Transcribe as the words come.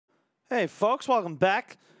Hey folks, welcome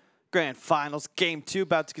back. Grand Finals, Game 2,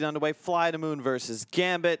 about to get underway. FlyToMoon versus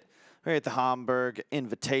Gambit. We're at the Hamburg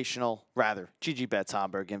Invitational, rather, GG.Bet's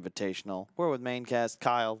Hamburg Invitational. We're with Maincast,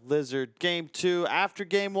 Kyle, Lizard. Game 2, after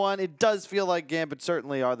Game 1, it does feel like Gambit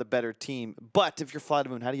certainly are the better team. But if you're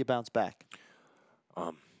FlyToMoon, how do you bounce back?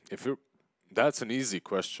 That's an easy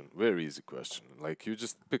question, very easy question. Like, you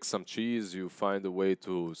just pick some cheese, you find a way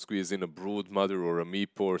to squeeze in a brood mother or a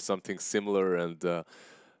meepo or something similar, and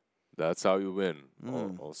that's how you win.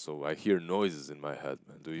 Also, I hear noises in my head,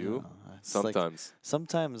 man. Do you? Sometimes. Like,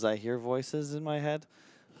 sometimes I hear voices in my head,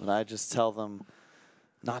 but I just tell them,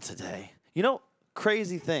 not today. You know,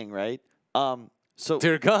 crazy thing, right? So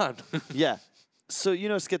They're gone. Yeah. So you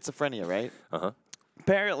know schizophrenia, right? Uh-huh.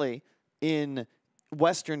 Apparently, in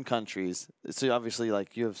Western countries, so obviously,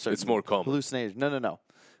 like, you have certain It's more common. hallucinations. No.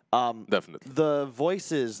 Definitely. The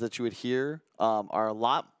voices that you would hear are a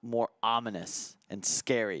lot more ominous and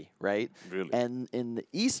scary, right? Really? And in the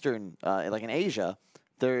Eastern, like in Asia,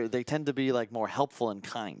 they tend to be like more helpful and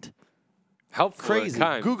kind. Helpful Crazy. and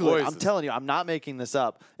kind. Google it. I'm voices. telling you, I'm not making this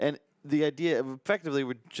up. And the idea, effectively,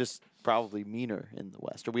 we're just probably meaner in the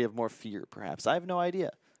West, or we have more fear, perhaps. I have no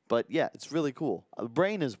idea. But yeah, it's really cool. The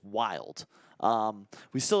brain is wild.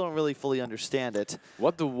 We still don't really fully understand it.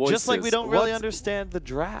 What the voices? Just like we don't really understand the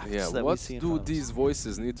drafts that we what see in do front of us. these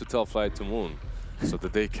voices need to tell FlyToMoon so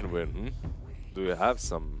that they can win? Do you have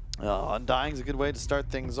some? Undying's a good way to start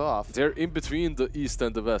things off. They're in between the East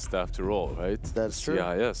and the West, after all, right? That's true.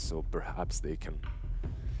 CIS, so perhaps they can,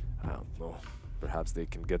 I don't know, perhaps they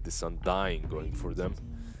can get this Undying going for them.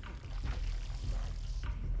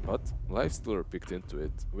 But Lifestealer picked into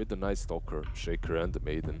it with the Night Stalker, Shaker, and the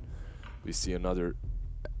Maiden. We see another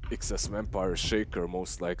XS Vampire Shaker,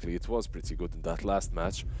 most likely. It was pretty good in that last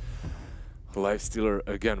match. Lifestealer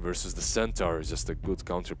again versus the Centaur is just a good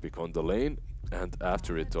counter pick on the lane. And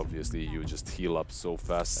after it, obviously, you just heal up so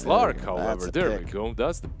fast. Slark, however, there we go.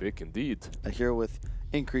 That's the pick indeed. Here with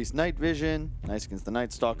increased night vision, nice against the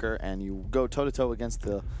Night Stalker, and you go toe-to-toe against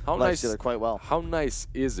the Lifestealer quite well. How nice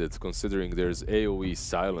is it, considering there's AoE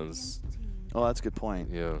silence? Oh, that's a good point.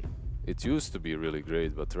 Yeah. It used to be really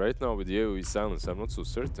great, but right now with the AoE silence, I'm not so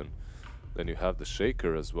certain. Then you have the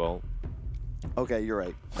Shaker as well. Okay, you're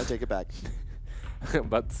right. I take it back.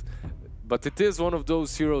 But it is one of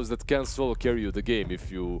those heroes that can solo carry you the game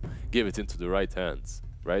if you give it into the right hands,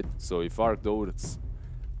 right? So if Arcdotes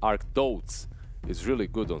is really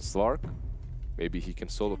good on Slark, maybe he can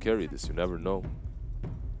solo carry this, you never know.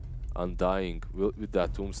 Undying with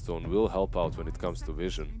that Tombstone will help out when it comes to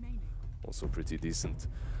vision. Also pretty decent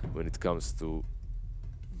when it comes to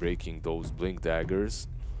breaking those blink daggers,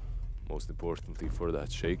 most importantly for that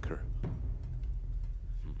Shaker.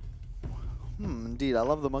 Indeed, I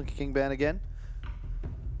love the Monkey King ban again.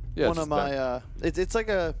 Yeah, one of my it's like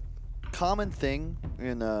a common thing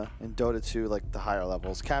in Dota 2, like the higher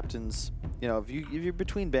levels. Captains, you know, if you're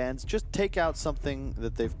between bans, just take out something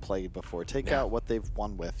that they've played before. Take out what they've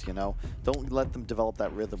won with, you know. Don't let them develop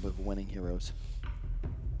that rhythm of winning heroes.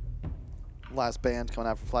 Last band coming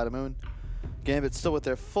out for FlyToMoon. Gambit still with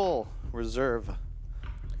their full reserve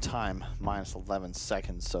time, minus 11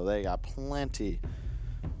 seconds, so they got plenty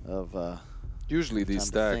of usually these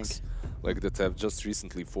stacks, like that have just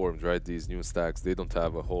recently formed, right? These new stacks, they don't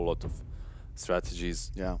have a whole lot of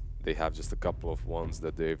strategies. Yeah. They have just a couple of ones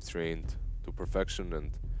that they've trained to perfection,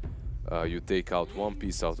 and you take out one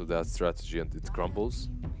piece out of that strategy and it crumbles.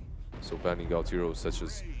 So banning out heroes such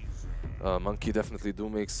as Monkey definitely do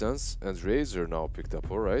make sense, and Razor now picked up,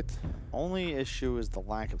 alright. Only issue is the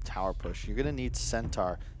lack of tower push. You're going to need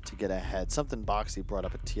Centaur to get ahead. Something Boxy brought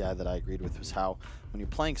up at TI that I agreed with was how when you're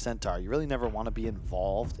playing Centaur, you really never want to be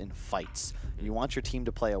involved in fights. You want your team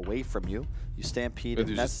to play away from you. You stampede if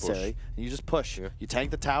necessary, and you just push. Yeah. You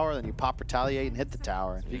tank the tower, then you pop retaliate and hit the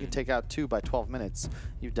tower. And if you can take out 2 by 12 minutes,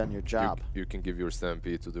 you've done your job. You can give your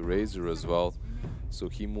stampede to the Razor as well, so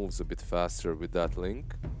he moves a bit faster with that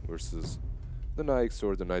link versus the Nikes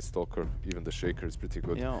or the Night Stalker. Even the Shaker is pretty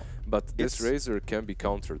good. You know, but this Razor can be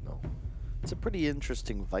countered now. It's a pretty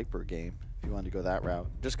interesting Viper game, if you want to go that route.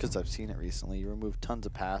 Just because I've seen it recently. You remove tons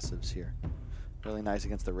of passives here. Really nice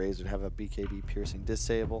against the Razor to have a BKB piercing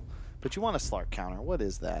disable. But you want a Slark counter. What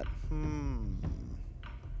is that?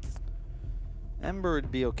 Ember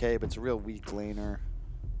would be okay, but it's a real weak laner.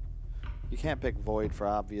 You can't pick Void for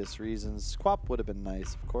obvious reasons. Quap would have been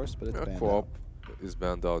nice, of course, but it's banned Quap out. is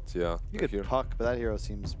banned out, yeah. You could Puck, but that hero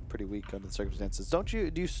seems pretty weak under the circumstances.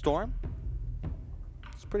 Do you Storm?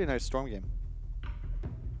 It's a pretty nice Storm game.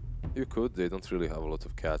 You could. They don't really have a lot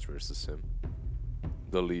of catch versus him.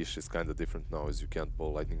 The leash is kind of different now, as you can't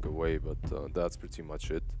ball lightning away, but that's pretty much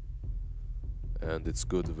it. And it's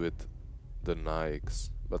good with the Nikes,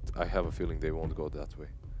 but I have a feeling they won't go that way.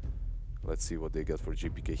 Let's see what they get for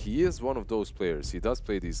GPK. He is one of those players. He does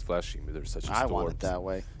play these flashy emitters such as I want it that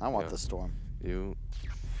way. I want the Storm.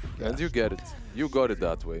 And you get it. You got it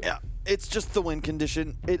that way. Yeah, it's just the win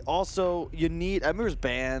condition. It also, you need, Emir's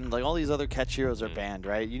banned, like all these other catch heroes are banned,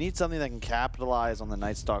 right? You need something that can capitalize on the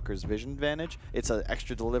Night Stalker's vision advantage. It's an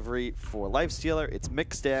extra delivery for Lifestealer, it's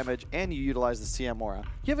mixed damage, and you utilize the CM aura.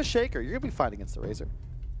 You have a Shaker, you're going to be fighting against the Razor.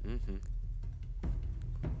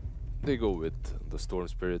 They go with the Storm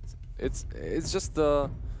Spirit. It's just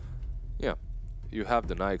yeah, you have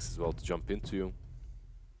the Nikes as well to jump into you.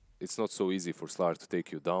 It's not so easy for Slark to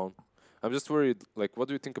take you down. I'm just worried, like, what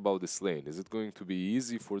do you think about this lane? Is it going to be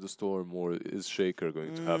easy for the Storm, or is Shaker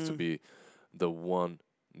going to have to be the one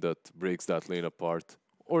that breaks that lane apart?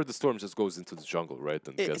 Or the Storm just goes into the jungle, right?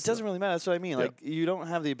 And It doesn't really matter, that's what I mean. Like, you don't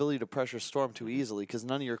have the ability to pressure Storm too easily because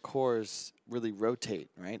none of your cores really rotate,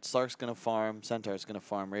 right? Slark's going to farm, Centaur's going to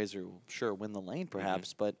farm, Razor will sure win the lane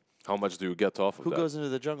perhaps, but how much do you get off of that? Who goes into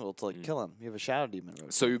the jungle to like kill him? You have a Shadow Demon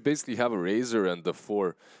rotate. So you basically have a Razor and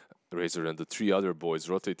the three other boys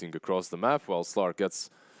rotating across the map while Slark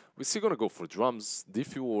gets... Is he going to go for drums,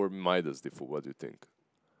 Diffu, or Midas Diffu? What do you think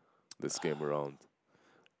this game around?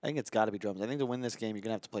 I think it's got to be drums. I think to win this game, you're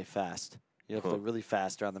going to have to play fast. You have to play really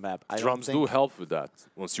fast around the map. Drums do help with that.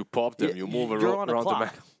 Once you pop them, you move around the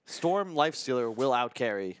map. Storm Lifestealer will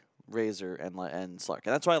outcarry Razor and Slark.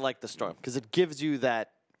 And that's why I like the Storm, because it gives you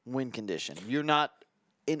that win condition. You're not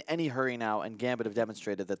in any hurry now, and Gambit have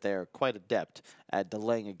demonstrated that they're quite adept at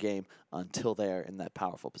delaying a game until they're in that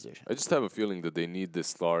powerful position. I just have a feeling that they need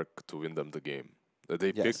this Slark to win them the game. That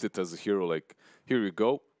they picked it as a hero, like, here you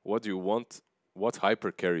go, what do you want? What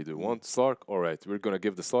hyper carry do you want? Slark? All right, we're going to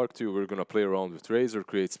give the Slark to you, we're going to play around with Razor,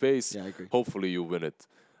 create space, I agree. Hopefully you win it.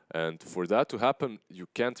 And for that to happen, you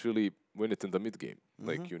can't really win it in the mid game.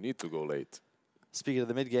 Like, you need to go late. Speaking of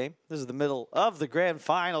the mid-game, this is the middle of the grand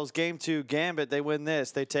finals. Game 2, Gambit, they win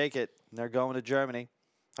this. They take it. And they're going to Germany.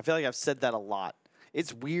 I feel like I've said that a lot.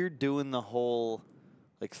 It's weird doing the whole,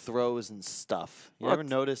 like, throws and stuff. You ever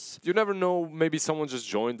notice? You never know. Maybe someone just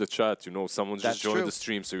joined the chat. You know, someone just joined the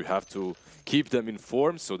stream. So you have to keep them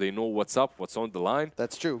informed so they know what's up, what's on the line.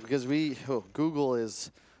 That's true, because Google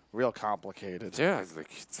is real complicated. Yeah,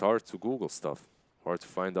 it's hard to Google stuff. Hard to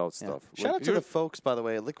find out stuff. Shout out to the folks, by the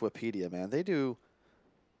way, at Liquipedia, man. They do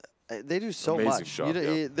so much.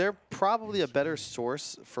 They're probably a better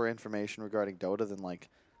source for information regarding Dota than like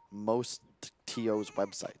most TO's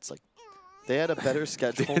websites. Like, they had a better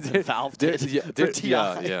schedule than Valve did for TI.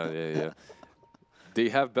 Yeah. They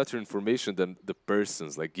have better information than the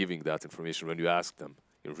persons like giving that information when you ask them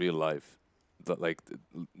in real life.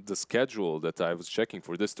 The schedule that I was checking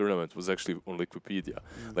for this tournament was actually on Liquipedia.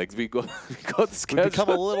 Like, we got the schedule. We become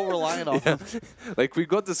a little reliant on them. Like, we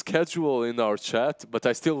got the schedule in our chat, but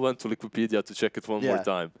I still went to Liquipedia to check it one more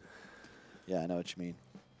time. Yeah, I know what you mean.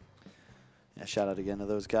 Yeah, shout out again to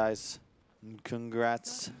those guys.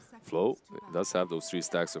 Congrats. Flo does have those 3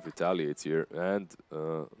 stacks of Retaliate here, and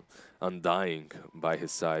Undying by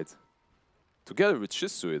his side. Together with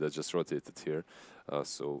Shisui that just rotated here.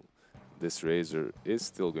 So this Razor is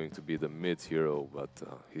still going to be the mid hero, but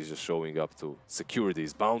he's just showing up to secure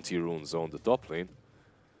these bounty runes on the top lane.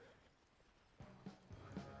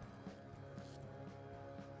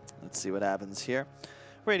 Let's see what happens here.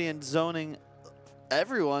 Radiant zoning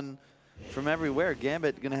everyone from everywhere.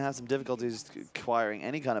 Gambit going to have some difficulties acquiring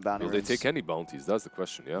any kind of bounty runes. Will they take any bounties? That's the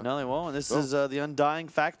question, yeah? No, they won't. This is the Undying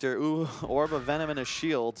Factor. Ooh, Orb of Venom and a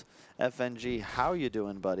Shield. FNG, how you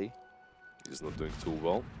doing, buddy? He's not doing too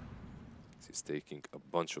well. He's taking a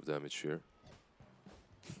bunch of damage here.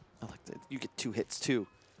 I like that. You get 2 hits too.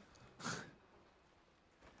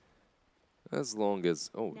 As long as...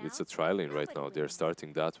 Oh, it's a tri-lane right now. They're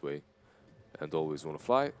starting that way. And always want to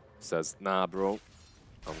fly. Says, nah, bro.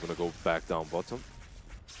 I'm going to go back down bottom.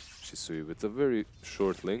 Shisui with a very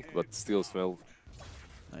short link, but still 12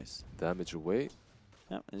 damage away.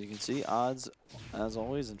 Yeah, as you can see, odds, as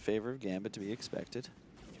always, in favor of Gambit to be expected.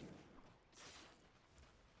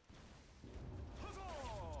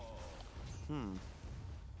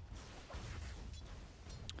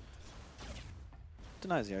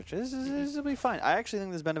 Denies the archer. This will be fine. I actually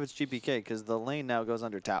think this benefits GPK because the lane now goes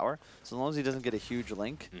under tower. So as long as he doesn't get a huge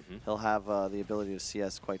link, he'll have the ability to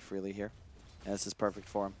CS quite freely here. And this is perfect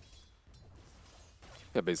for him.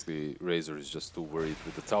 Yeah, basically Razor is just too worried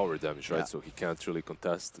with the tower damage, right? So he can't really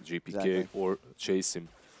contest GPK or chase him.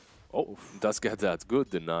 Oh, does get that. Good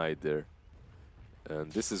denied there.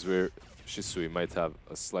 And this is where Shisui might have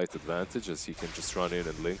a slight advantage as he can just run in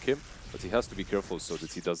and link him. But he has to be careful so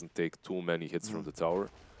that he doesn't take too many hits from the tower.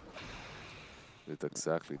 Did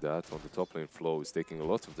exactly that. On the top lane, Flow is taking a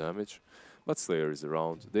lot of damage, but Slayer is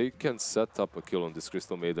around. They can set up a kill on this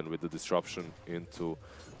Crystal Maiden with the disruption into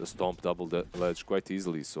the Stomp double ledge quite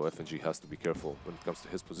easily, so FNG has to be careful when it comes to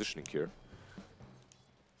his positioning here.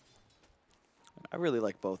 I really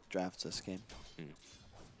like both drafts this game.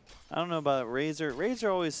 I don't know about Razor. Razor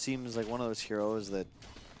always seems like one of those heroes that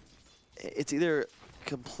it's either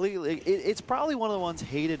completely... It's probably one of the ones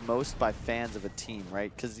hated most by fans of a team,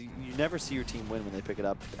 right? Because you never see your team win when they pick it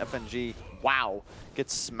up. FNG, wow,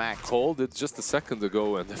 gets smacked. Called it just a second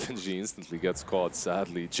ago, and FNG instantly gets caught,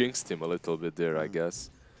 sadly. Jinxed him a little bit there, I guess.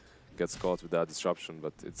 Gets caught with that disruption,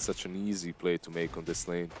 but it's such an easy play to make on this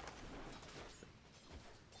lane.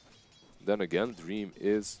 Then again, Dream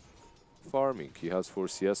is farming. He has 4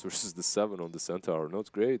 CS versus the 7 on the Centaur.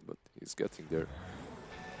 Not great, but he's getting there.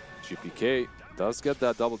 GPK does get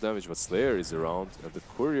that double damage, but Slayer is around, and the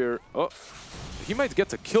Courier... Oh, he might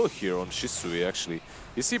get a kill here on Shisui, actually.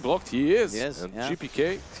 Is he blocked? He is. And yeah.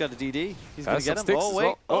 GPK... He's got a DD. He's going to get him. Oh,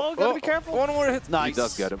 wait. Well. Gotta be careful. One more hit. Nice. He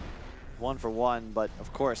does get him. 1 for 1, but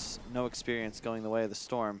of course, no experience going the way of the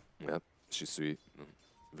Storm. Yep, Shisui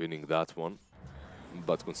winning that one.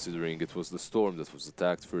 But considering it was the Storm that was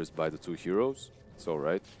attacked first by the 2 heroes, it's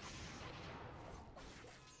alright.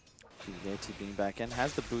 TPing back in,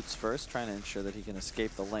 has the boots first, trying to ensure that he can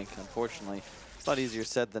escape the link. Unfortunately, it's a lot easier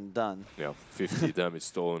said than done. Yeah, 50 damage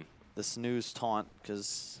stolen. The snooze taunt,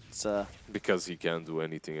 because it's because he can't do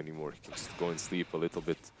anything anymore. He can just go and sleep a little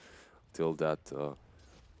bit till that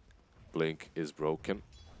blink is broken.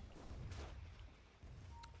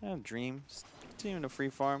 Dream, continuing to free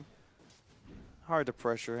farm. Hard to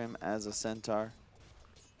pressure him as a Centaur.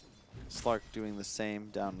 Slark doing the same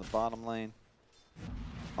down the bottom lane.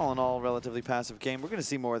 All in all, relatively passive game. We're going to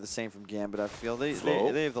see more of the same from Gambit, I feel. They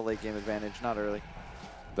have the late game advantage, not early.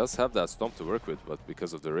 Does have that Stomp to work with, but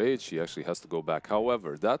because of the rage, he actually has to go back.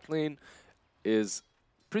 However, that lane is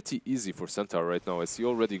pretty easy for Centaur right now, as he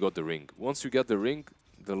already got the ring. Once you get the ring,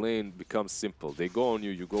 the lane becomes simple. They go on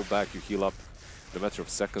you, you go back, you heal up in a matter of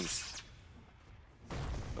seconds.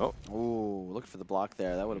 Oh. Ooh, look for the block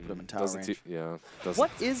there. That would have put him in tower range. Yeah. What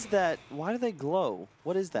is that? Why do they glow?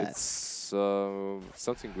 What is that? It's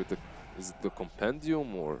something with the... Is it the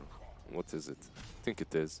compendium or what is it? I think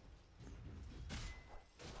it is.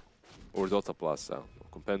 Or Dota Plus.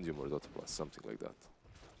 Compendium or Dota Plus, something like that.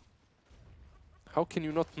 How can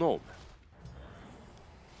you not know?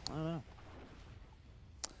 I don't know.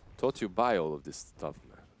 Thought you buy all of this stuff,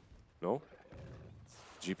 man. No?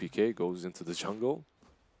 GPK goes into the jungle.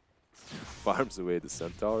 Farms away the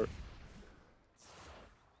Centaur.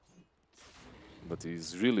 But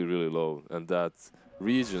he's really, really low. And that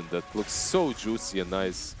region that looks so juicy and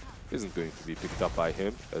nice isn't going to be picked up by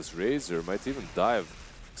him, as Razor might even dive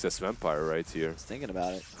Excess Vampire right here. I was thinking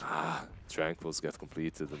about it. Tranquils get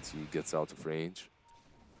completed and he gets out of range.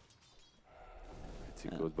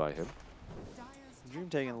 Pretty good by him. Dream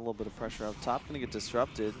taking a little bit of pressure up top, going to get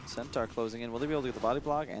disrupted. Centaur closing in. Will they be able to get the body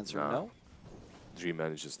block? Answer no. Dream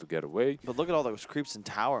manages to get away. But look at all those creeps in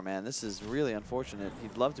tower, man. This is really unfortunate.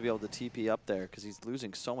 He'd love to be able to TP up there because he's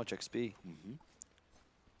losing so much XP.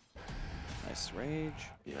 Nice rage.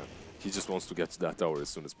 Yeah, he just wants to get to that tower as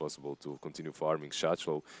soon as possible to continue farming.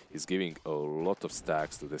 Shachlo is giving a lot of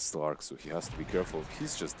stacks to this Slark, so he has to be careful.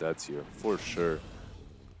 He's just dead here, for sure.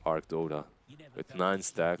 Arc Dota with 9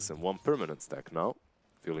 stacks and 1 permanent stack now.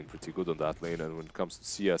 Feeling pretty good on that lane, and when it comes to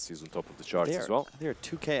CS, he's on top of the charts as well. They're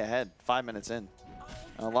 2K ahead, 5 minutes in.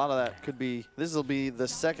 And a lot of that could be, this will be the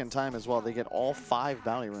second time as well. They get all 5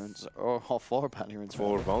 bounty runes, or all 4 bounty runes.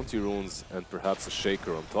 4 bounty runes and perhaps a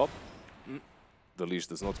shaker on top. The leash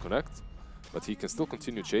does not connect, but he can still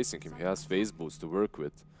continue chasing him. He has phase boost to work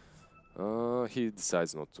with. He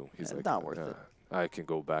decides not to. He's like, not worth it. I can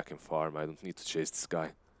go back and farm. I don't need to chase this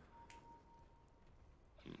guy.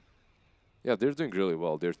 Yeah, they're doing really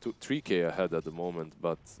well. They're 3K ahead at the moment,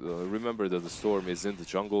 but remember that the Storm is in the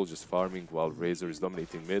jungle just farming while Razor is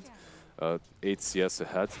dominating mid. 8 CS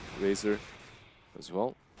ahead, Razor as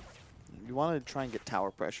well. You want to try and get tower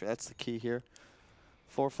pressure. That's the key here.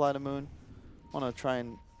 For FlyToMoon, want to try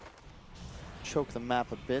and choke the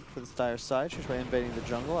map a bit for the Dire side. She's by invading the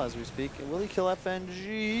jungle as we speak. And will he kill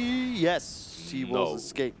FNG? Yes, he will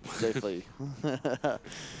escape safely.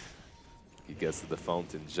 He gets to the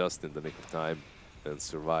fountain just in the nick of time and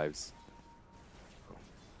survives.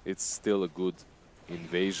 It's still a good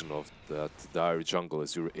invasion of that Dire jungle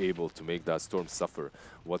as you're able to make that Storm suffer.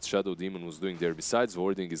 What Shadow Demon was doing there, besides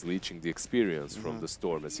warding, is leeching the experience from the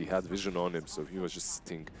Storm, as he had vision on him, so he was just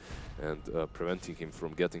sitting and preventing him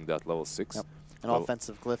from getting that level 6. An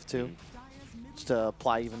offensive glyph too, just to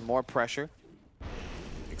apply even more pressure.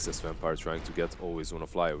 XS Vampire trying to get always wanna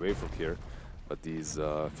fly away from here. But these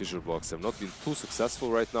fissure blocks have not been too successful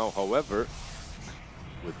right now. However,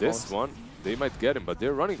 with this one, they might get him, but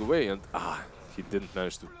they're running away, and he didn't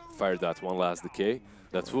manage to fire that one last decay.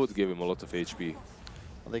 That would give him a lot of HP.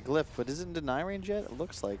 Well, they glyph, but is it in deny range yet? It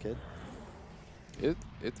looks like it. It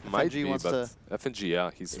might be, but FNG,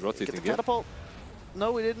 yeah, he's rotating Get the catapult.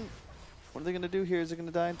 No, we didn't. What are they going to do here? Is it going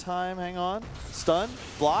to die in time? Hang on. Stun,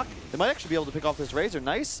 block. They might actually be able to pick off this Razor.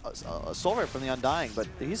 Nice soul rip from the Undying, but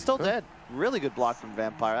he's still dead. Really good block from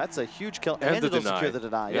Vampire. That's a huge kill. And it'll secure the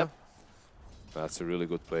deny. Yeah. Yep. That's a really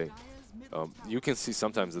good play. You can see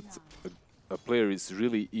sometimes that a player is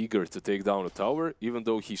really eager to take down a tower, even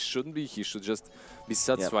though he shouldn't be. He should just be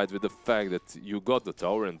satisfied with the fact that you got the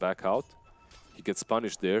tower and back out. He gets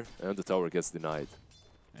punished there, and the tower gets denied.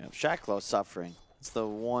 Yeah, Shacklow suffering. It's the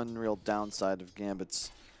one real downside of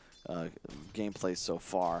Gambit's gameplay so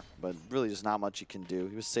far, but really just not much he can do.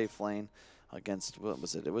 He was safe lane against, what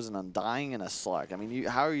was it? It was an Undying and a Slark. I mean,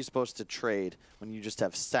 how are you supposed to trade when you just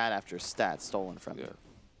have stat after stat stolen from you?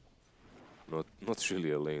 Not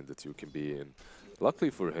really a lane that you can be in.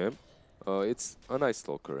 Luckily for him, it's a nice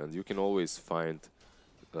stalker, and you can always find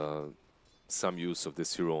some use of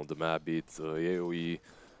this hero on the map, be it AoE,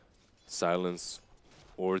 silence,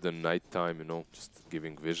 or the nighttime, you know, just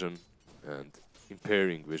giving vision and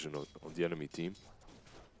impairing vision on the enemy team.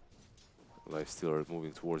 Lifestealer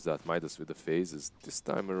moving towards that Midas with the phases. This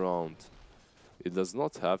time around, it does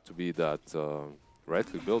not have to be that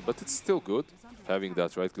right-click build, but it's still good having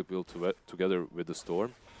that right-click build together with the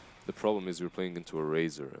Storm. The problem is you're playing into a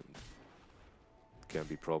Razor, and it can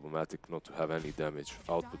be problematic not to have any damage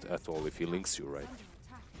output at all if he links you right.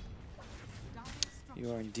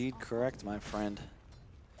 You are indeed correct, my friend.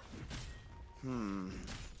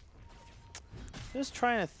 Just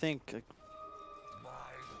trying to think. Like,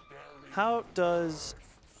 how does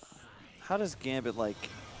Gambit like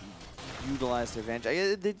utilize their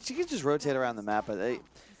advantage? They can just rotate around the map, but I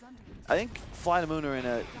think FlyToMoon are in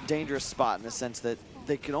a dangerous spot in the sense that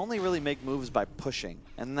they can only really make moves by pushing,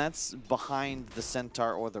 and that's behind the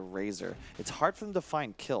Centaur or the Razor. It's hard for them to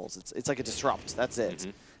find kills. It's like a disrupt. That's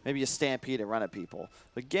it. Maybe a stampede and run at people.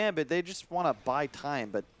 But Gambit, they just want to buy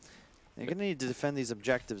time, but they're going to need to defend these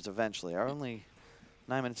objectives eventually. Are only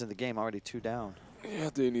 9 minutes in the game, already 2 down. Yeah,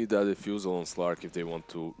 they need that defusal on Slark if they want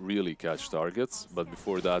to really catch targets. But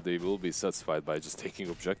before that, they will be satisfied by just taking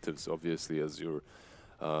objectives, obviously, as you're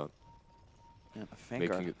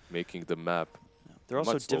making the map. They're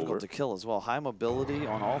also difficult to kill as well. High mobility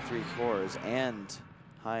on all 3 cores and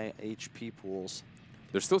high HP pools.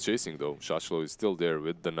 They're still chasing, though. Shachlo is still there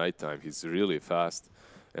with the nighttime. He's really fast,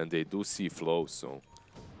 and they do see flow, so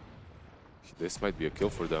this might be a kill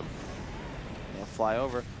for them. They'll fly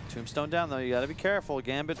over. Tombstone down, though. You got to be careful.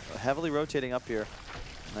 Gambit heavily rotating up here.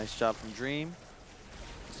 Nice job from Dream.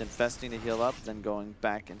 Just infesting to heal up, then going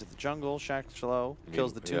back into the jungle. Shachlo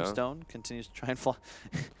kills the Tombstone, continues to try and fly.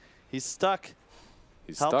 He's stuck.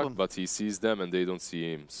 He's stuck, but he sees them and they don't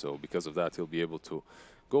see him. So because of that, he'll be able to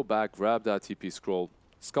go back, grab that TP scroll,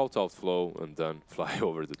 scout out flow, and then fly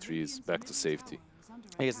over the trees back to safety.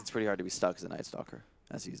 I guess it's pretty hard to be stuck as a Night Stalker,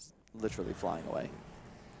 as he's literally flying away.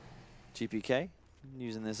 GPK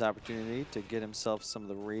using this opportunity to get himself some of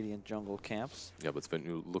the Radiant jungle camps. Yeah, but when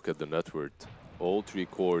you look at the net worth, all 3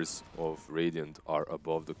 cores of Radiant are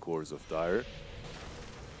above the cores of Dire.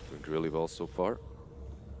 Doing really well so far.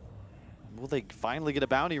 Will they finally get a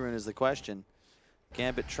bounty rune is the question.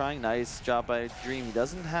 Gambit trying, nice job by Dream. He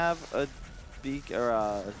doesn't have a beak or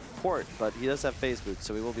a port, but he does have phase boots,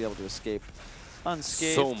 so he will be able to escape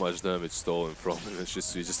unscathed. So much damage stolen from him, and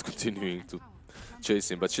Shisui just continuing to chase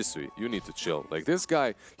him. But Shisui, you need to chill. Like this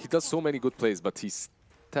guy, he does so many good plays, but he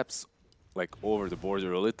steps like over the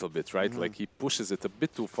border a little bit, right? Like he pushes it a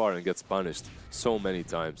bit too far and gets punished so many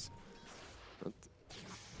times. But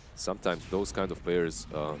sometimes those kind of players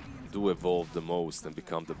do evolve the most and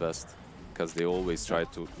become the best, because they always try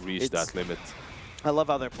to reach that limit. I love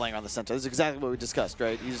how they're playing on the center. This is exactly what we discussed,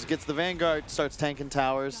 right? He just gets the Vanguard, starts tanking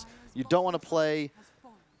towers. You don't want to play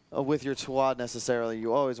with your squad necessarily.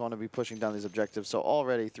 You always want to be pushing down these objectives. So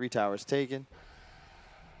already 3 towers taken.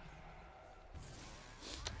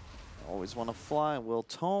 Always want to fly. Will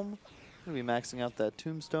Tome. Going to be maxing out that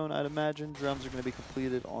Tombstone, I'd imagine. Drums are going to be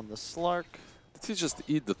completed on the Slark. Did he just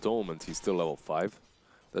eat the Tome and he's still level 5?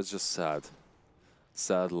 That's just sad.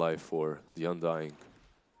 Sad life for the Undying.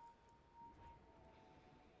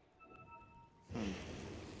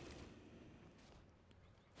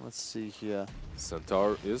 Let's see here.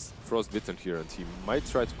 Centaur is frostbitten here, and he might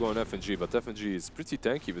try to go on FNG, but FNG is pretty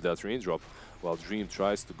tanky with that raindrop, while Dream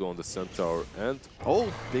tries to go on the Centaur, and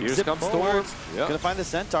big here zip comes forward. Storm. Yeah. Gonna find the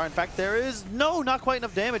Centaur. In fact, there is not quite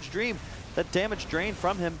enough damage. Dream, that damage drain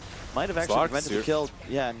from him might have actually prevented the kill.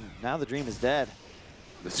 Yeah, and now the Dream is dead.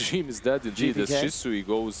 The Dream is dead indeed. As GPK. Shisui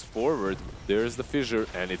goes forward, there's the fissure,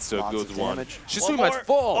 and it's a good one. Shisui One might more.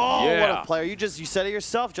 fall. Oh, yeah. what a player. You said it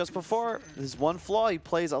yourself just before. This one flaw, he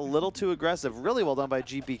plays a little too aggressive. Really well done by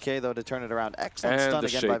GPK, though, to turn it around. Excellent And stun the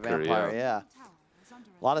again shaker, by Vampire, yeah.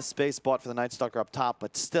 A lot of space bought for the Night Stalker up top,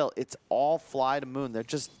 but still, it's all FlyToMoon. They're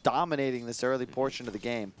just dominating this early portion of the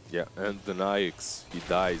game. Yeah, and the Nyx, he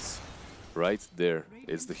dies right there.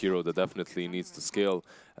 It's the hero that definitely needs to scale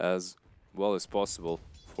as well as possible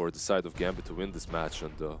for the side of Gambit to win this match,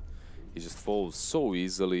 and he just falls so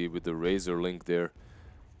easily with the Razor Link there.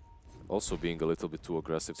 Also being a little bit too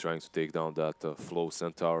aggressive, trying to take down that Flow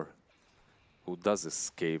Centaur, who does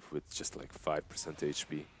escape with just like 5%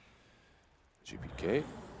 HP. GPK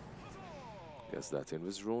gets that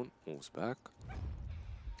Invis rune, moves back.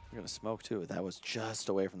 We're going to smoke, too. That was just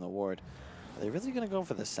away from the ward. Are they really going to go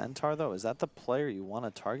for the Centaur, though? Is that the player you want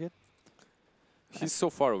to target? He's so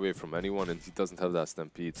far away from anyone, and he doesn't have that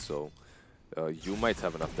Stampede, so you might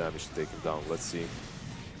have enough damage to take him down. Let's see.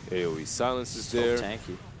 AoE silence is there. So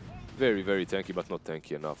tanky. Very, very tanky, but not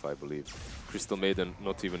tanky enough, I believe. Crystal Maiden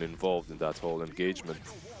not even involved in that whole engagement.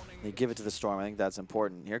 They give it to the Storm. I think that's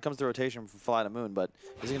important. Here comes the rotation from FlyToMoon, but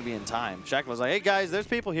is it going to be in time? Shackle's like, hey, guys, there's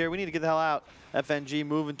people here. We need to get the hell out. FNG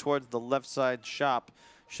moving towards the left side shop.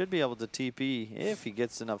 Should be able to TP if he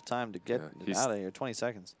gets enough time to get out of here. 20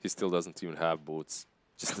 seconds. He still doesn't even have boots.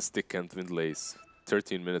 Just a stick and windlace.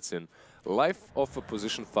 13 minutes in. Life of a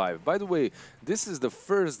position 5. By the way, this is the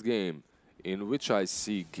first game in which I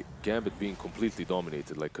see Gambit being completely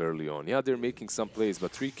dominated, like early on. Yeah, they're making some plays,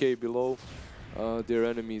 but 3K below their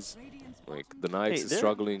enemies. Like, the Knights is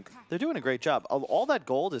struggling. They're doing a great job. All that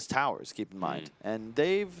gold is towers, keep in mind. And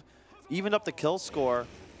they've evened up the kill score.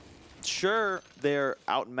 Sure, they're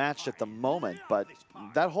outmatched at the moment, but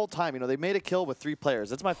that whole time, they made a kill with 3 players.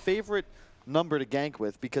 That's my favorite number to gank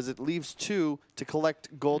with because it leaves 2 to collect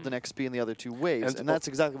gold and XP in the other 2 waves, and that's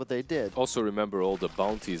exactly what they did. Also remember all the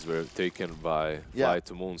bounties were taken by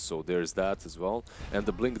FlyToMoon, so there's that as well. And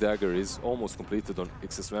the Blink Dagger is almost completed on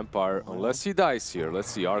XS Vampire, unless he dies here. Let's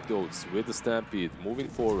see, Arcdotes with the Stampede, moving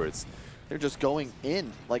forwards. They're just going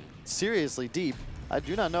in, like seriously deep. I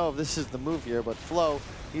do not know if this is the move here, but Flo,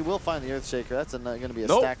 he will find the Earthshaker. That's going to be a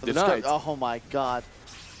stack for the script. Oh my god.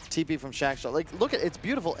 TP from Shackshot. Like, look at it's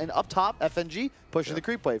beautiful. And up top, FNG pushing the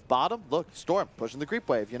creep wave. Bottom, look, Storm pushing the creep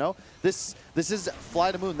wave. This is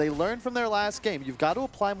FlyToMoon. They learned from their last game. You've got to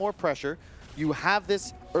apply more pressure. You have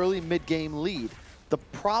this early mid-game lead. The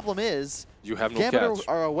problem is you have no Gambit catch.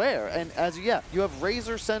 are aware, and you have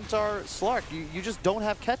Razor, Centaur, Slark. You just don't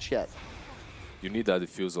have catch yet. You need that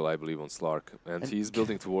diffusal, I believe, on Slark, and he's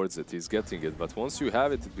building towards it. He's getting it, but once you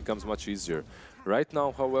have it, it becomes much easier. Right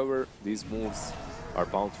now, however, these moves are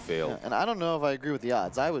bound to fail. Yeah, and I don't know if I agree with the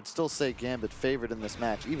odds. I would still say Gambit favored in this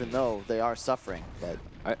match, even though they are suffering. But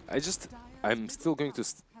I'm still going to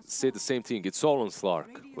say the same thing. It's all on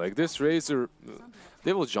Slark. Like this Razor,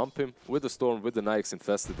 they will jump him with the Storm, with the Nyx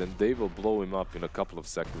infested, and they will blow him up in a couple of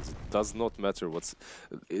seconds. It does not matter what's...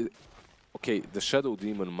 Okay, the Shadow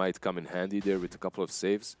Demon might come in handy there with a couple of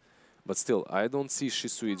saves, but still, I don't see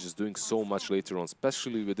Shisui just doing so much later on,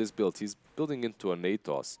 especially with this build. He's building into an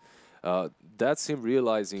Atos. That's him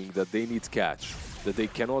realizing that they need catch, that they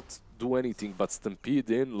cannot do anything but stampede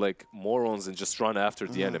in like morons and just run after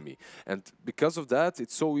the enemy. And because of that,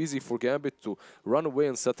 it's so easy for Gambit to run away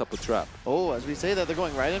and set up a trap. Oh, as we say that, they're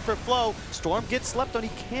going right in for Flow. Storm gets slept on. He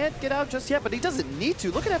can't get out just yet, but he doesn't need to.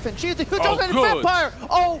 Look at FNG. Vampire.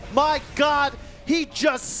 Oh my god. He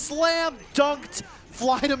just slam dunked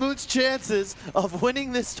FlyToMoon's chances of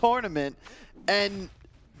winning this tournament. And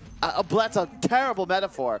that's a terrible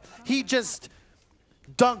metaphor. He just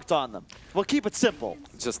dunked on them. Well, keep it simple.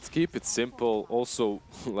 Just keep it simple. Also,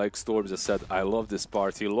 like Storm just said, I love this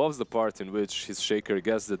part. He loves the part in which his Shaker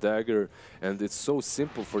gets the dagger, and it's so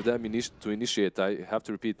simple for them to initiate. I have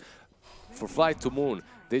to repeat, for FlyToMoon,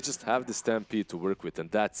 they just have the Stampede to work with, and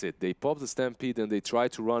that's it. They pop the Stampede and they try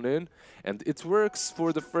to run in, and it works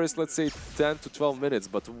for the first, let's say, 10 to 12 minutes,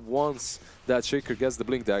 but once that Shaker gets the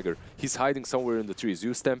Blink Dagger, he's hiding somewhere in the trees.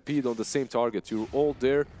 You Stampede on the same target. You're all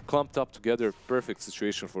there, clumped up together. Perfect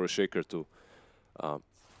situation for a Shaker to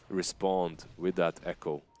respond with that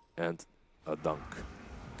Echo and a dunk.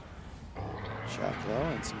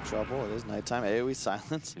 Shacklow in some trouble. It is nighttime. AoE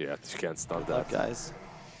silence. Yeah, you can't stun that. Guys.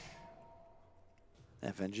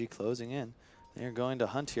 FNG closing in. They're going to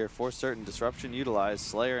hunt here for certain. Disruption utilized.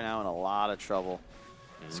 Slayer now in a lot of trouble.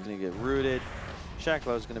 He's going to get rooted.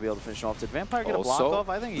 Shacklo is going to be able to finish him off. Did Vampire get a block off?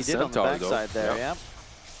 I think he did on the backside there. Yeah.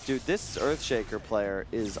 Dude, this Earthshaker player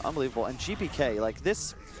is unbelievable. And GPK, like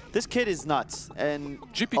this kid is nuts. And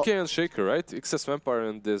GPK and Shaker, right? XS Vampire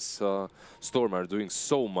and this Storm are doing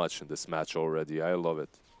so much in this match already. I love it.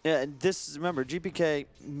 Yeah, and this, remember, GPK,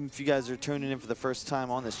 if you guys are tuning in for the first time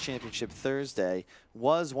on this Championship Thursday,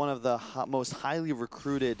 was one of the most highly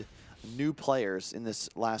recruited new players in this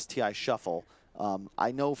last TI Shuffle.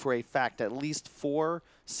 I know for a fact at least 4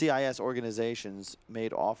 CIS organizations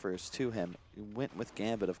made offers to him. He went with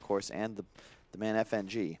Gambit, of course, and the man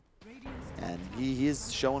FNG. And he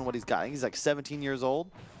is showing what he's got. He's like 17 years old.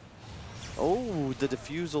 Oh, the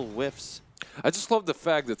defusal whiffs. I just love the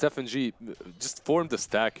fact that FNG just formed a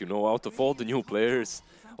stack, you know, out of all the new players.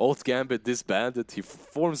 Old Gambit disbanded, he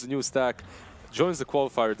forms a new stack, joins the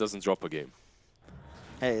qualifier, doesn't drop a game.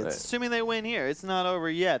 Hey, it's assuming they win here. It's not over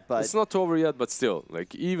yet, but... It's not over yet, but still,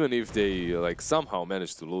 like, even if they, like, somehow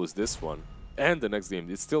manage to lose this one and the next game,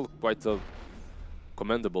 it's still quite a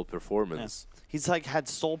commendable performance. Yeah. He's, like, had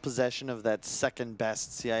sole possession of that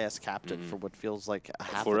second-best CIS captain for what feels like a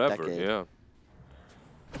half a decade. Yeah.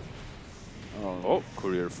 Oh,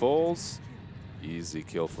 Courier falls. Easy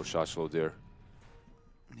kill for Shashlo there.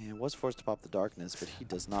 Yeah, was forced to pop the darkness, but he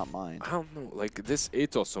does not mind. I don't know, like this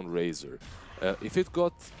Atos on Razor. If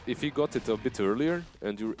he got it a bit earlier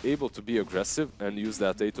and you're able to be aggressive and use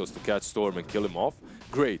that Atos to catch Storm and kill him off,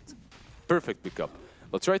 great. Perfect pickup.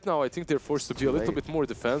 But right now I think they're forced to be a little bit more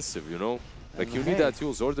defensive, you know? Like you need that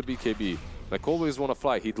use or the BKB. Like always want to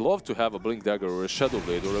fly. He'd love to have a Blink Dagger or a Shadow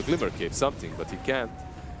Blade or a Glimmer Cape, something, but he can't.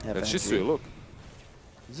 Yeah, and Shisui, look.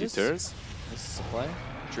 He turns. This is a play.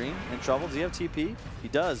 Dream in trouble. Does he have TP? He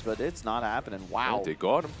does, but it's not happening. Wow. Oh, they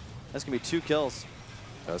got him. That's going to be 2 kills.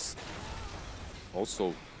 Yes.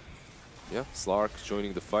 Also, yeah, Slark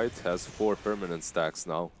joining the fight has 4 permanent stacks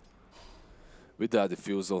now. With that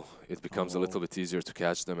defusal, it becomes a little bit easier to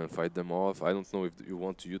catch them and fight them off. I don't know if you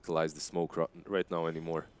want to utilize the smoke right now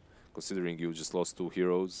anymore, considering you just lost 2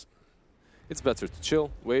 heroes. It's better to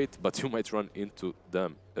chill, wait, but you might run into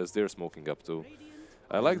them as they're smoking up too.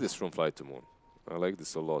 I like this from FlyToMoon. I like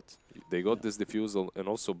this a lot. They got this defusal and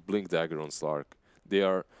also Blink Dagger on Slark. They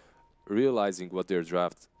are realizing what their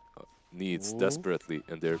draft needs desperately,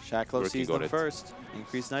 and they're Shacklo sees them first.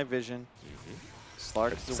 Increased night vision.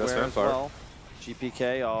 Slark is aware as well.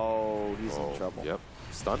 GPK, oh, he's in trouble. Yep,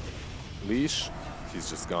 stun. Leash, he's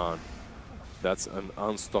just gone. That's an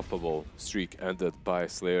unstoppable streak ended by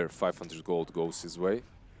Slayer. 500 gold goes his way.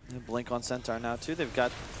 Blink on Centaur now too. They've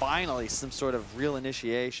got finally some sort of real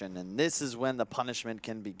initiation, and this is when the punishment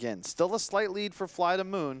can begin. Still a slight lead for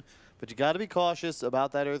FlyToMoon, but you got to be cautious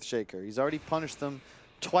about that Earthshaker. He's already punished them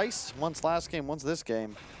twice, once last game, once this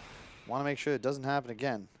game. Want to make sure it doesn't happen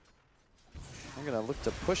again. I'm going to look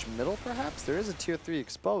to push middle, perhaps. There is a tier 3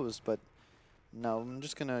 exposed, but no, I'm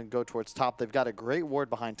just going to go towards top. They've got a great ward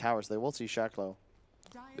behind towers. They will see Shacklo.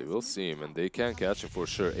 They will see him, and they can catch him for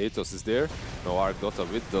sure. Atos is there. No Arc Dota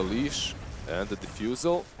with the leash and the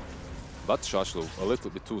defusal. But Shashlo a little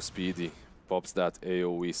bit too speedy. Pops that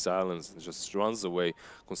AoE silence and just runs away.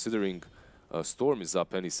 Considering Storm is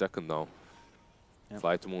up any second now. Yep.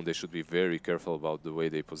 FlyToMoon, they should be very careful about the way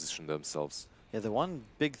they position themselves. Yeah, the one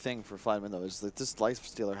big thing for FlyToMoon, though, is that this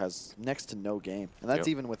Lifestealer has next to no game. And that's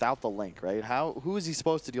even without the link, right? Who is he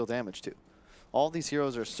supposed to deal damage to? All these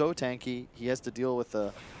heroes are so tanky. He has to deal with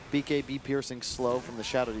the BKB piercing slow from the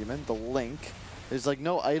Shadow Demon, the Link. There's like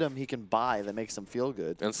no item he can buy that makes him feel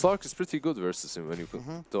good. And Slark is pretty good versus him when you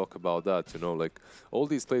can talk about that. You know, like all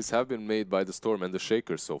these plays have been made by the Storm and the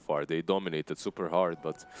Shaker so far. They dominated super hard,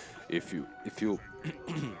 but if you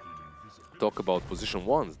talk about position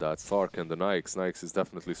 1s, that's Slark and the Nyx. Nyx is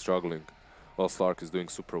definitely struggling, while Slark is doing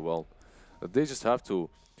super well. They just have to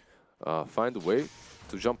find a way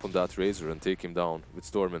to jump on that Razor and take him down with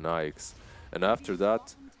Storm and Nyx. And after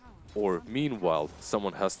that, or meanwhile,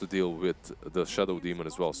 someone has to deal with the Shadow Demon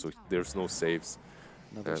as well, so there's no saves.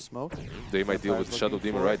 Another smoke. They might deal with the Shadow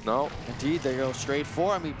Demon right now. Indeed, they go straight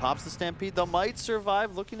for him. He pops the Stampede. They might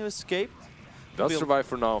survive, looking to escape. Does survive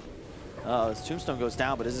for now. His Tombstone goes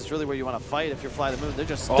down, but is this really where you want to fight if you're FlyToMoon? They're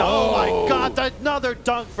just... Oh my god, another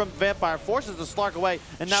dunk from Vampire. Forces the Slark away,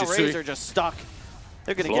 and now Razor just stuck.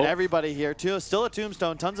 They're going to get everybody here, too. Still a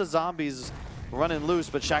Tombstone. Tons of zombies running loose,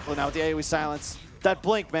 but Shacklo now with the AoE silence. That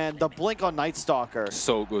blink, man. The blink on Night Stalker.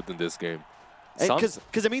 So good in this game. Because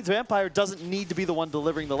it means Vampire doesn't need to be the one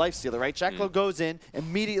delivering the Lifestealer, right? Shacklo goes in,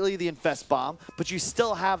 immediately the Infest Bomb, but you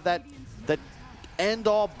still have that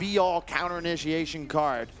end-all, be-all counter-initiation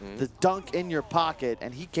card, the dunk in your pocket,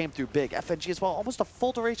 and he came through big. FNG as well, almost a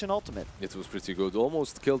full-duration ultimate. It was pretty good.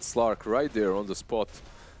 Almost killed Slark right there on the spot,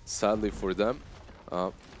 sadly for them.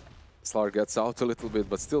 Slark gets out a little bit,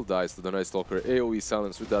 but still dies to the Night Stalker. AoE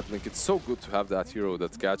silence with that blink. It's so good to have that hero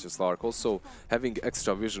that catches Slark. Also, having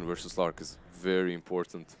extra vision versus Slark is very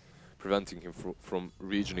important, preventing him from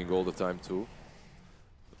regioning all the time too.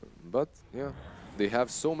 But yeah, they have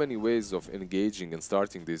so many ways of engaging and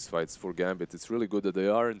starting these fights for Gambit. It's really good that they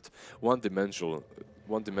aren't one-dimensional.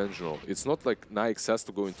 It's not like Nyx has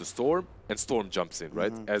to go into Storm and Storm jumps in,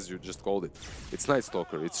 right? As you just called it. It's Night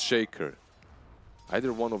Stalker, it's Shaker.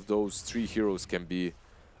 Either one of those three heroes can be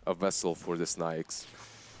a vessel for this Nyx.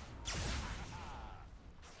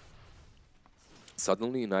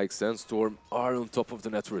 Suddenly, Nyx and Storm are on top of the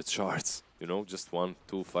net worth charts. You know, just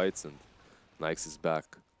 1-2 fights and Nyx is back.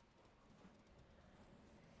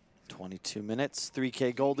 22 minutes,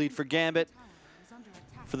 3K gold lead for Gambit.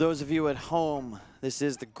 For those of you at home, this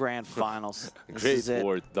is the grand finals. Great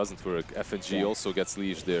ward, doesn't work. FNG also gets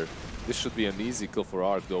leashed there. This should be an easy kill for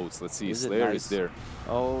Arc though. Let's see, Slayer is there.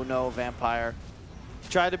 Oh no, Vampire.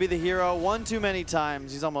 Tried to be the hero one too many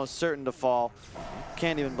times. He's almost certain to fall.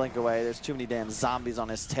 Can't even blink away. There's too many damn zombies on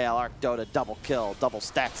his tail. Arc Dota, double kill, double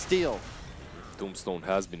stack steal. Tombstone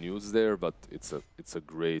has been used there, but it's a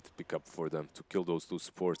great pickup for them to kill those two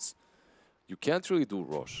supports. You can't really do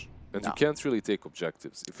Rosh. And you can't really take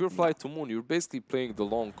objectives. If you're FlyToMoon, you're basically playing the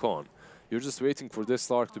long con. You're just waiting for this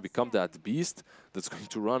Slark to become that beast that's going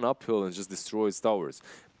to run uphill and just destroy his towers.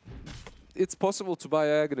 It's possible to buy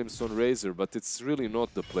Aghanims on Razor, but it's really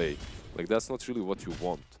not the play. Like, that's not really what you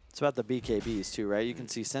want. It's about the BKBs too, right? You can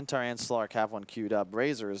see Centaur and Slark have one queued up,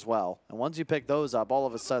 Razor as well. And once you pick those up, all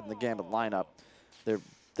of a sudden the Gambit lineup,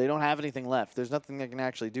 they don't have anything left. There's nothing they can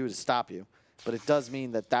actually do to stop you. But it does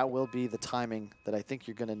mean that that will be the timing that I think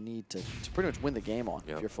you're going to need to pretty much win the game on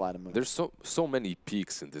if you're FlyToMoon. There's so many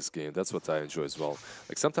peaks in this game. That's what I enjoy as well.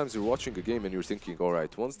 Like sometimes you're watching a game and you're thinking, all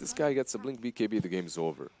right, once this guy gets a blink BKB, the game's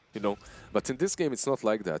over. You know? But in this game, it's not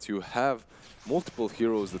like that. You have multiple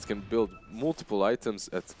heroes that can build multiple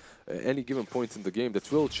items at any given point in the game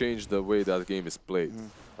that will change the way that game is played.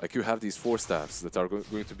 Like you have these 4 staffs that are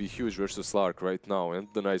going to be huge versus Slark right now and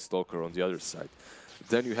the Night Stalker on the other side.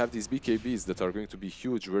 Then you have these BKBs that are going to be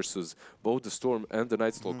huge versus both the Storm and the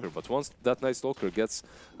Night Stalker. But once that Night Stalker gets,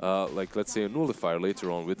 like, let's say, a nullifier later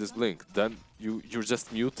on with this blink, then you're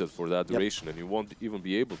just muted for that duration and you won't even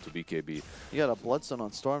be able to BKB. You got a Bloodstone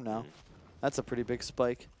on Storm now. That's a pretty big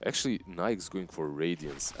spike. Actually, Nike's going for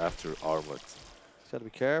Radiance after Armlet. Got to be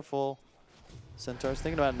careful. Centaur's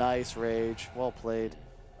thinking about nice Rage. Well played.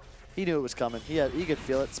 He knew it was coming. He could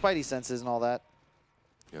feel it. Spidey senses and all that.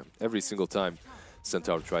 Yeah, every single time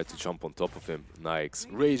Centaur tried to jump on top of him, Nyx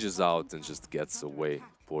rages out and just gets away,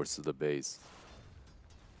 pours to the base.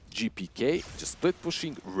 GPK just split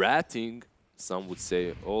pushing, ratting, some would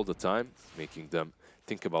say all the time, making them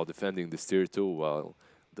think about defending this tier 2, while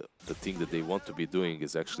the thing that they want to be doing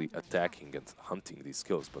is actually attacking and hunting these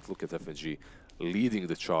kills. But look at FNG leading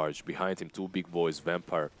the charge, behind him 2 big boys,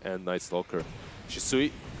 Vampire and Night Stalker.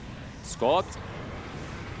 Shisui, Scott.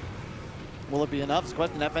 Will it be enough? It's a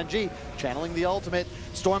question. FNG channeling the ultimate.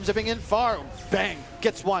 Storm zipping in far. Bang!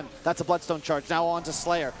 Gets one. That's a Bloodstone charge. Now on to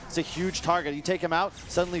Slayer. It's a huge target. You take him out.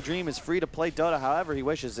 Suddenly Dream is free to play Dota however he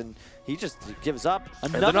wishes, and he just gives up.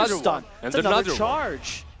 Another stun. And another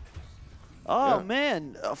charge. Oh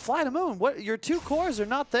man, FlyToMoon. What? Your 2 cores are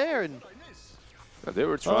not there. And they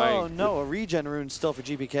were trying. Oh no, a regen rune still for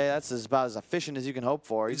GPK. That's about as efficient as you can hope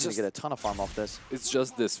for. He's going to get a ton of farm off this. It's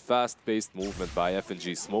just this fast-paced movement by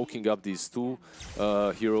FNG, smoking up these 2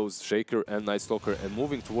 heroes, Shaker and Night Stalker, and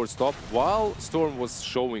moving towards top while Storm was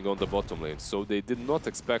showing on the bottom lane. So they did not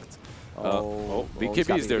expect...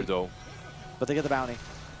 BKB is there though. But they get the bounty.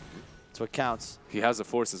 That's what counts. He has a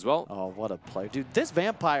force as well. Oh, what a player. Dude, this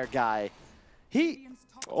Vampire guy, he...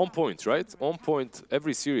 On point, right? On point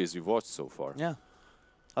every series you've watched so far. Yeah.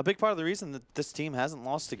 A big part of the reason that this team hasn't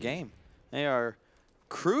lost a game. They are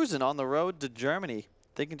cruising on the road to Germany.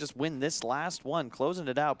 They can just win this last one, closing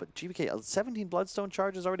it out. But GPK, 17 Bloodstone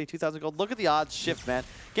charges, already 2,000 gold. Look at the odds shift, man.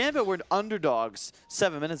 Gambit were underdogs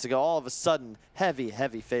 7 minutes ago. All of a sudden, heavy,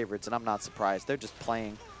 heavy favorites, and I'm not surprised. They're just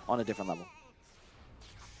playing on a different level.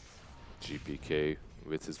 GPK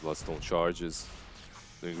with his Bloodstone charges,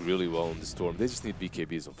 doing really well on the Storm. They just need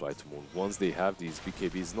BKBs on FlyToMoon. Once they have these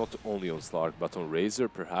BKBs, not only on Slark, but on Razor,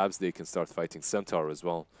 perhaps they can start fighting Centaur as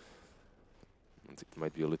well. I think it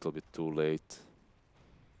might be a little bit too late.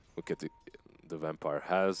 Look at the Vampire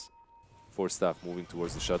has 4 staff moving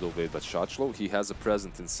towards the Shadow Blade, but Shotchlow, he has a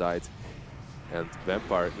present inside. And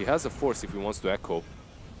Vampire, he has a force if he wants to echo.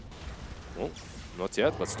 Oh, not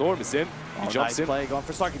yet, but Storm is in. He jumps nice in. Play going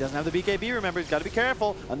for Slark. He doesn't have the BKB, remember. He's got to be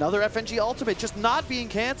careful. Another FNG ultimate just not being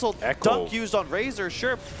canceled. Echo. Dunk used on Razor,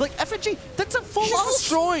 sure. Like, FNG, that's a full He's ult.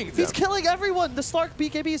 destroying them. He's killing everyone. The Slark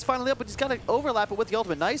BKB is finally up, but he's got to overlap it with the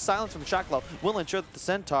ultimate. Nice silence from Shaklo. Will ensure that the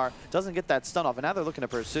Centaur doesn't get that stun off, and now they're looking to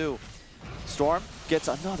pursue. Storm gets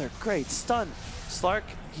another great stun. Slark,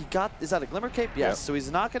 he got, is that a Glimmer Cape? Yes, Yep. so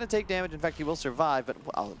he's not going to take damage. In fact, he will survive, but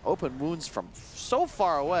open wounds from so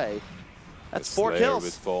far away. That's 4 kills.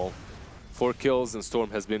 With fall. 4 kills, and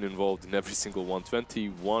Storm has been involved in every single one.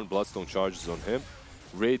 21 Bloodstone charges on him.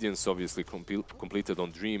 Radiance obviously completed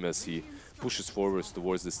on Dream as he pushes forwards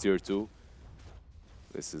towards this tier 2.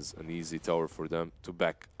 This is an easy tower for them to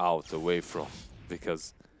back out away from,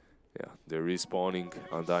 because yeah, they're respawning,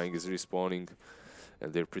 Undying is respawning,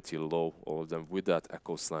 and they're pretty low, all of them, with that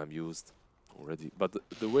Echo Slam used already. But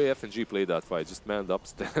the way FNG played that fight, just manned up,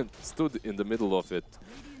 stood in the middle of it,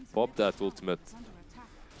 popped that ultimate.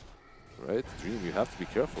 Right, Dream, you have to be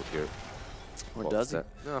careful here. Or does he?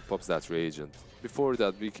 Yeah, pops that Rage, and before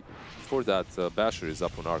that Basher is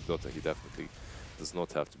up on Arc Dota, he definitely does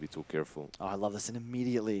not have to be too careful. Oh, I love this, and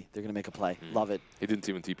immediately they're going to make a play. Love it. He didn't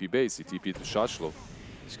even TP base, he TP'd to Shashlo.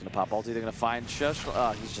 He's going to pop ulti. They're going to find Shush.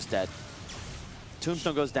 Oh, he's just dead.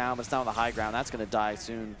 Tombstone goes down, but it's down on the high ground. That's going to die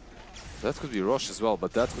soon. That could be Rosh as well,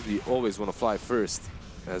 but that could be always want to fly first,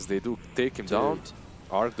 as they do take him down.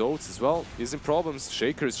 Arc Dotes as well. He's in problems.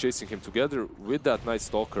 Shaker is chasing him together with that nice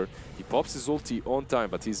Stalker. He pops his ulti on time,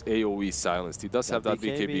 but he's AoE silenced. He does have that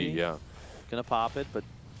BKB, yeah. Gonna pop it, but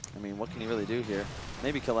I mean, what can he really do here?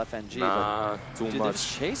 Maybe kill FNG, nah, but too dude, much. They're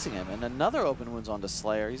just chasing him, and another open wounds onto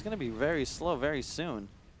Slayer. He's gonna be very slow very soon.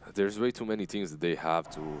 There's way too many things that they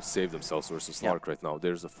have to save themselves versus Slark right now.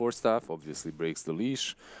 There's a Force Staff, obviously breaks the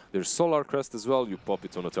leash. There's Solar Crest as well. You pop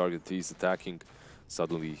it on a target he's attacking.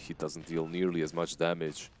 Suddenly he doesn't deal nearly as much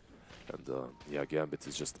damage. And yeah, Gambit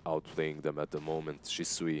is just outplaying them at the moment.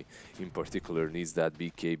 Shisui in particular needs that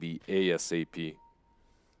BKB ASAP.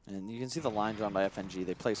 And you can see the line drawn by FNG.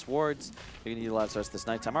 They place wards. They're going to utilize the rest of this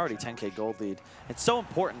nighttime. Already 10k gold lead. It's so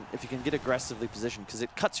important if you can get aggressively positioned, because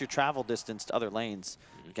it cuts your travel distance to other lanes.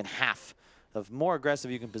 You can half. The more aggressive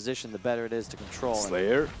you can position, the better it is to control.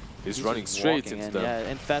 Slayer is running straight into them. Yeah,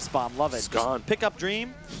 Infest Bomb, love it. Just pick up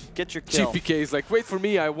Dream, get your kill. GPK is like, wait for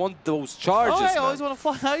me, I want those charges. Oh, I always want to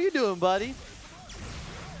fly. How you doing, buddy?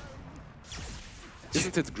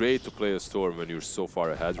 Isn't it great to play a Storm when you're so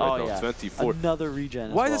far ahead right now? Yeah. 24. Another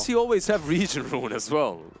regen. Why does he always have regen rune as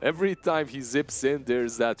well? Every time he zips in,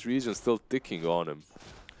 there's that regen still ticking on him.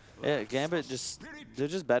 Yeah, Gambit they're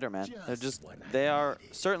just better, man. They are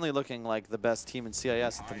certainly looking like the best team in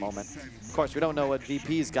CIS at the moment. Of course, we don't know what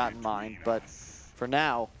VP's got in mind, but for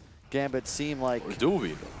now, Gambit seem like Or do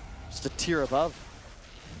we? just a tier above.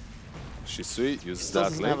 Shisui uses Still that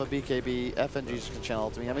doesn't lane. have a BKB. FNG's can channel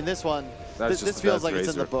ultimate. I mean, this one, That's this feels like it's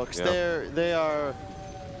in the Razor. books. Yeah.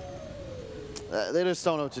 They just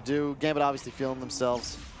don't know what to do. Gambit obviously feeling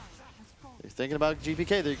themselves. They're thinking about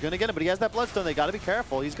GPK. They're going to get him, but he has that Bloodstone. They got to be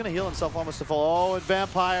careful. He's going to heal himself almost to full. Oh, and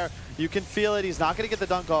Vampire. You can feel it. He's not going to get the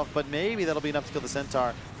dunk off, but maybe that'll be enough to kill the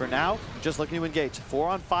Centaur. For now, just looking to engage.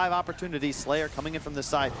 4-on-5 opportunity. Slayer coming in from this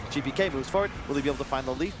side. GPK moves forward. Will he be able to find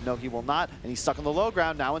the lead? No, he will not. And he's stuck on the low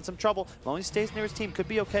ground, now in some trouble. As long as he stays near his team, could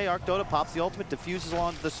be okay. Arc Dota pops the ultimate, diffuses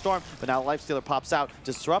along the Storm, but now Lifestealer pops out.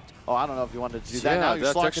 Disrupt. Oh, I don't know if you wanted to do that. Now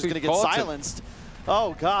your Slark is going to get silenced.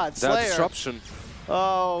 Oh, God. Slayer. That disruption.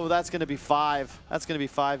 Oh, that's going to be 5. That's going to be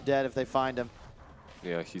 5 dead if they find him.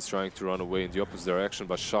 Yeah, he's trying to run away in the opposite direction,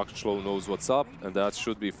 but Shaklo knows what's up, and that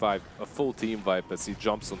should be 5. A full team wipe as he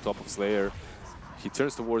jumps on top of Slayer. He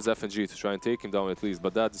turns towards FNG to try and take him down at least,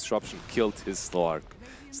 but that disruption killed his Slark.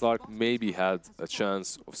 Slark maybe had a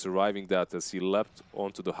chance of surviving that as he leapt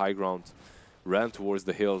onto the high ground, ran towards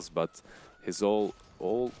the hills, but his old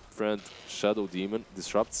friend Shadow Demon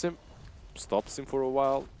disrupts him, stops him for a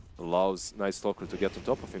while, allows Night Stalker to get on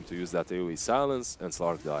top of him to use that AoE silence, and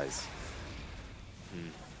Slark dies.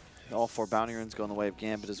 All 4 bounty runes go in the way of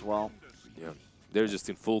Gambit as well. Yeah, they're just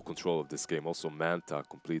in full control of this game. Also Manta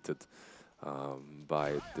completed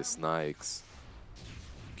by the Snikes.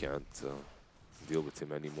 Can't deal with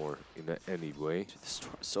him anymore in any way. Dude, the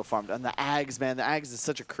Storm is so farmed. And the Ags, man. The Ags is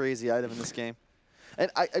such a crazy item in this game. And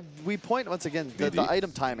we point, once again, the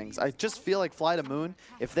item timings. I just feel like FlyToMoon,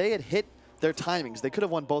 if they had hit their timings, they could have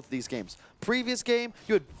won both of these games. Previous game,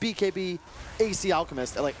 you had BKB, AC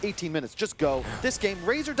Alchemist at like 18 minutes. Just go. This game,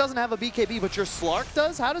 Razor doesn't have a BKB, but your Slark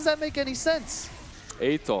does? How does that make any sense?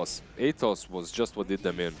 Atos was just what did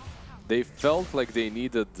them in. They felt like they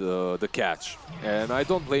needed the catch, and I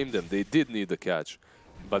don't blame them. They did need the catch.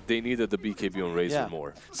 but they needed the BKB on Razor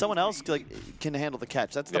more. Someone else can handle the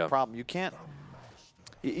catch. That's the problem. You can't.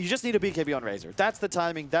 You just need a BKB on Razor. That's the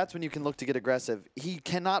timing. That's when you can look to get aggressive. He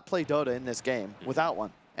cannot play Dota in this game without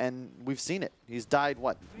one, and we've seen it. He's died,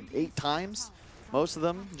 what, 8 times? Most of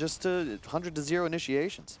them just 100-0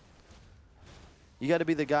 initiations. You got to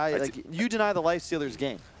be the guy. Like, you deny the Life Stealer's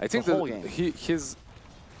game. I think the whole game.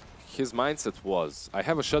 His mindset was, I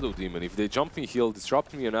have a Shadow Demon. If they jump me, he'll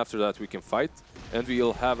disrupt me, and after that we can fight, and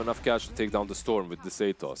we'll have enough cash to take down the Storm with this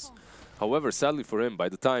Atos. However, sadly for him, by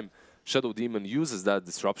the time Shadow Demon uses that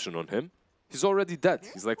disruption on him, he's already dead.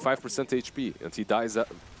 He's like 5% HP, and he dies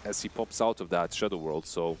as he pops out of that Shadow World.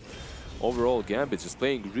 So overall, Gambit is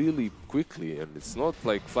playing really quickly, and it's not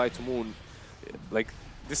like FlyToMoon, like,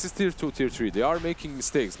 this is tier 2, tier 3. They are making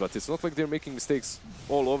mistakes, but it's not like they're making mistakes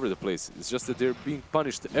all over the place. It's just that they're being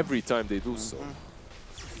punished every time they do so.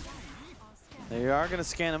 They are going to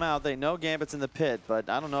scan him out. They know Gambit's in the pit, but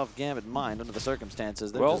I don't know if Gambit mind under the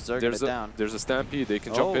circumstances. They're just zerging it down. There's a Stampede. They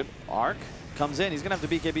can jump in. Arc comes in. He's going to have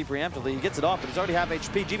to BKB preemptively. He gets it off, but he's already half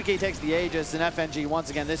HP. GBK takes the Aegis, and FNG once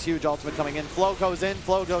again, this huge ultimate coming in. Flow goes in,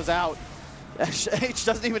 Flow goes out. H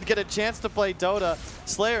doesn't even get a chance to play Dota.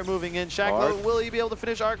 Slayer moving in. Shacklo, will he be able to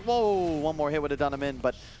finish Arc? Whoa, one more hit would have done him in,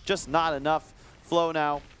 but just not enough. Flow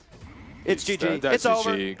now. It's GG. That's it's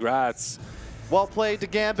over. GG. Grats. Well played to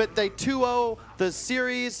Gambit. They 2-0 the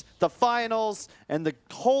series, the finals, and the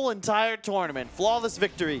whole entire tournament. Flawless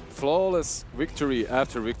victory. Flawless victory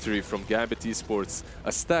after victory from Gambit Esports.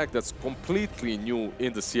 A stack that's completely new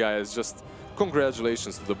in the CIS. Just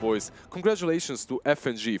congratulations to the boys. Congratulations to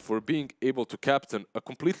FNG for being able to captain a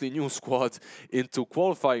completely new squad into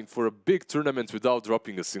qualifying for a big tournament without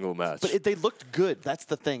dropping a single match. But they looked good. That's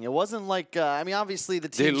the thing. It wasn't like, I mean, obviously the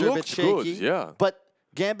teams are a bit shaky. Good, yeah. But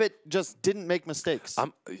Gambit just didn't make mistakes.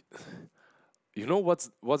 You know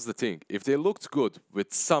what's the thing? If they looked good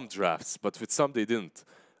with some drafts, but with some they didn't,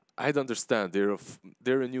 I'd understand.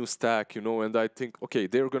 They're a new stack, you know, and I think, okay,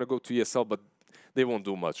 they're going to go to ESL, but they won't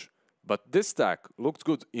do much. But this stack looked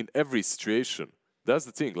good in every situation. That's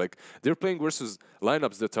the thing. Like, they're playing versus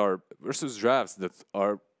lineups that are, versus drafts that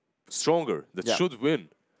are stronger, that should win,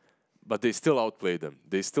 but they still outplay them.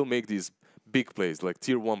 They still make these big plays, like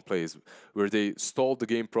tier 1 plays, where they stall the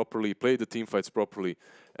game properly, play the team fights properly,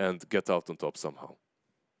 and get out on top somehow.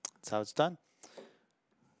 That's how it's done.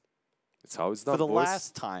 It's how it's done, For the boys.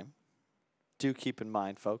 last time, do keep in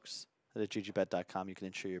mind, folks, that at GG.Bet.com you can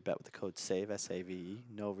ensure your bet with the code SAVE, S-A-V-E.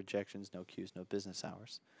 No rejections, no queues, no business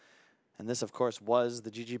hours. And this, of course, was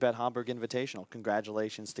the GG.Bet Hamburg Invitational.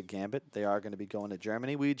 Congratulations to Gambit. They are going to be going to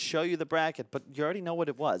Germany. We'd show you the bracket, but you already know what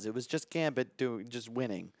it was. It was just Gambit just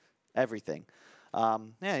winning everything.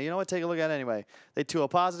 Yeah, you know what? Take a look at it anyway. They 2-0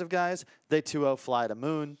 positive, guys. They 2-0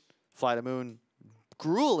 FlyToMoon. FlyToMoon,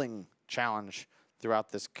 grueling challenge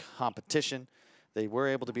throughout this competition. They were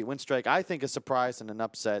able to beat Winstrike. I think a surprise and an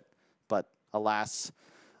upset, but alas,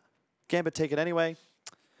 Gambit take it anyway.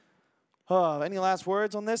 Any last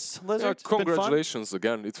words on this, Lizard? Yeah, congratulations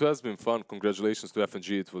again. It has been fun. Congratulations to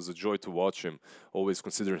FNG. It was a joy to watch him. Always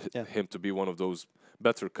consider him to be one of those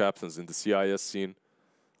better captains in the CIS scene.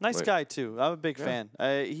 Nice guy, too. I'm a big fan.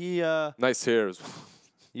 Nice hair as well.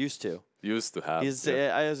 Used to. Used to have.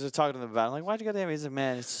 I was just talking to him about it. I'm like, why'd you get him? He's like,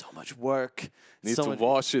 man, it's so much work. Need to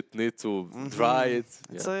wash it, need to dry it.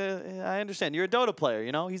 So, I understand. You're a Dota player,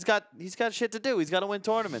 you know? He's got shit to do. He's got to win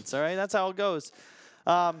tournaments, all right? That's how it goes.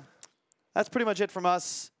 That's pretty much it from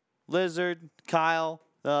us. Lizard, Kyle.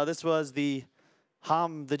 This was the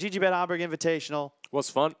GG.Bet Hamburg Invitational. Was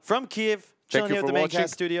fun. From Kiev. Chilling here at the Maincast watching.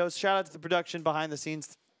 Studios. Shout out to the production behind the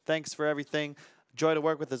scenes. Thanks for everything. Joy to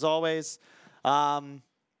work with as always.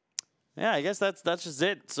 Yeah, I guess that's just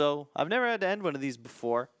it. So I've never had to end one of these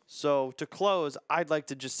before. So to close, I'd like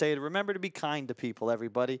to just say to remember to be kind to people,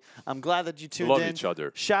 everybody. I'm glad that you tuned in. Love each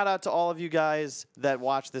other. Shout out to all of you guys that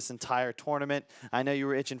watched this entire tournament. I know you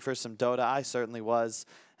were itching for some Dota. I certainly was.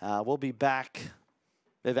 We'll be back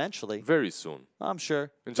eventually. Very soon. I'm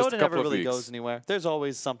sure. In just Dota a couple never of really weeks. goes anywhere. There's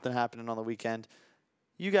always something happening on the weekend.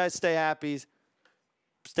 You guys stay happy.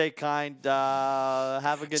 Stay kind.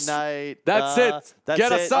 Have a good night. That's it. That's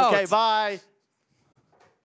Get it. us out. Okay, bye.